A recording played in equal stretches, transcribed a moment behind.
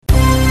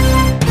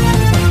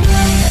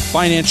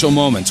Financial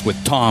Moments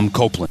with Tom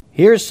Copeland.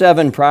 Here's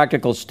 7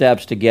 practical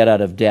steps to get out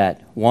of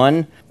debt.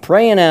 1.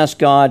 Pray and ask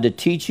God to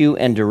teach you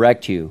and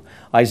direct you.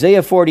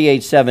 Isaiah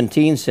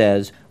 48:17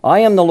 says,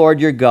 I am the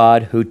Lord your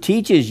God who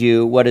teaches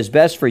you what is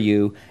best for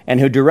you and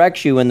who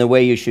directs you in the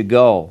way you should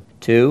go.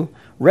 2.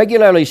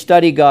 Regularly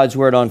study God's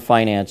Word on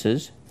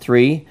finances.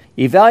 3.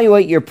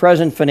 Evaluate your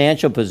present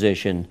financial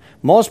position.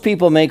 Most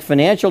people make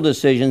financial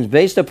decisions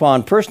based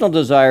upon personal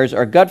desires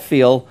or gut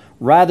feel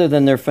rather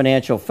than their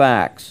financial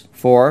facts.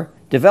 4.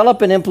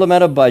 Develop and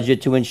implement a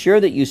budget to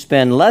ensure that you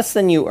spend less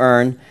than you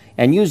earn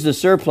and use the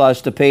surplus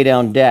to pay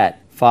down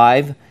debt.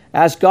 5.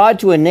 Ask God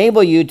to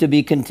enable you to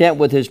be content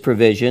with His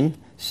provision.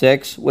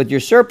 6. With your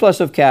surplus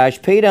of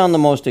cash, pay down the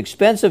most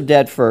expensive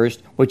debt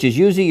first, which is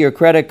usually your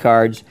credit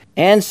cards.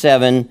 And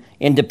 7.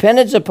 In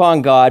dependence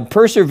upon God,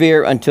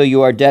 persevere until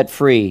you are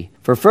debt-free.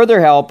 For further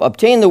help,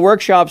 obtain the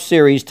workshop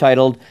series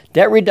titled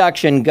Debt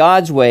Reduction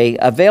God's Way,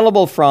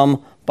 available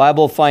from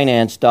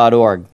BibleFinance.org.